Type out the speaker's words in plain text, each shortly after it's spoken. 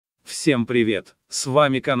Всем привет! С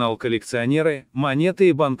вами канал Коллекционеры, монеты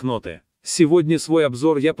и банкноты. Сегодня свой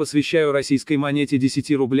обзор я посвящаю российской монете 10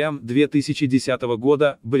 рублям 2010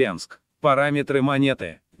 года, Брянск. Параметры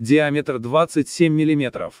монеты. Диаметр 27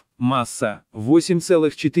 мм. Масса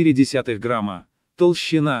 8,4 грамма.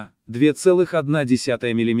 Толщина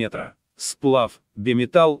 2,1 мм. Сплав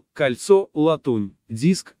биметалл, кольцо, латунь,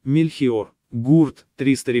 диск, мельхиор. Гурт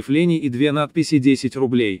 300 рифлений и две надписи 10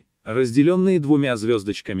 рублей, разделенные двумя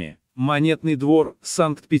звездочками. Монетный двор,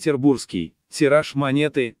 Санкт-Петербургский. Тираж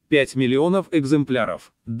монеты 5 миллионов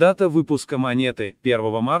экземпляров. Дата выпуска монеты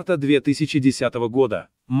 1 марта 2010 года.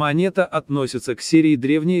 Монета относится к серии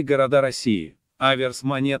 «Древние города России». Аверс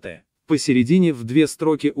монеты. Посередине в две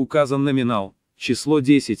строки указан номинал, число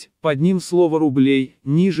 10, под ним слово «рублей»,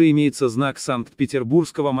 ниже имеется знак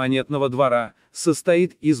Санкт-Петербургского монетного двора,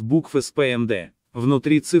 состоит из букв СПМД.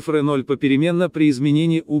 Внутри цифры 0 попеременно при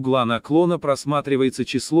изменении угла наклона просматривается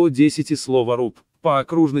число 10 и слово «руб». По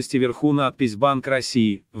окружности вверху надпись «Банк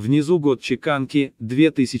России», внизу год чеканки,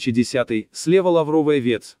 2010, слева лавровая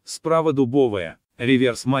ветвь, справа дубовая.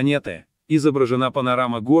 Реверс монеты. Изображена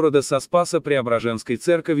панорама города со Спасо-Преображенской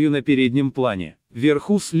церковью на переднем плане.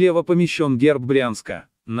 Вверху слева помещен герб Брянска.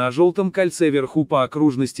 На желтом кольце вверху по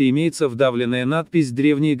окружности имеется вдавленная надпись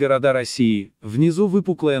 «Древние города России», внизу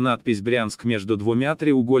выпуклая надпись «Брянск» между двумя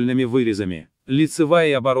треугольными вырезами. Лицевая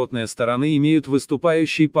и оборотная стороны имеют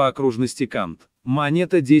выступающий по окружности кант.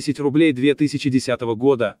 Монета 10 рублей 2010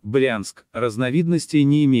 года, Брянск, разновидностей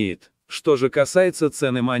не имеет. Что же касается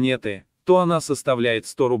цены монеты, то она составляет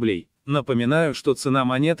 100 рублей. Напоминаю, что цена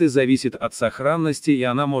монеты зависит от сохранности и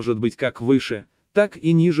она может быть как выше, так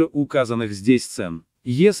и ниже указанных здесь цен.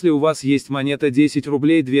 Если у вас есть монета 10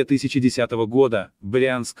 рублей 2010 года,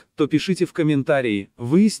 Брянск, то пишите в комментарии,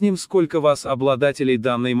 выясним, сколько вас обладателей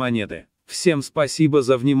данной монеты. Всем спасибо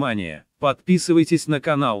за внимание, подписывайтесь на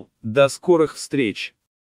канал, до скорых встреч!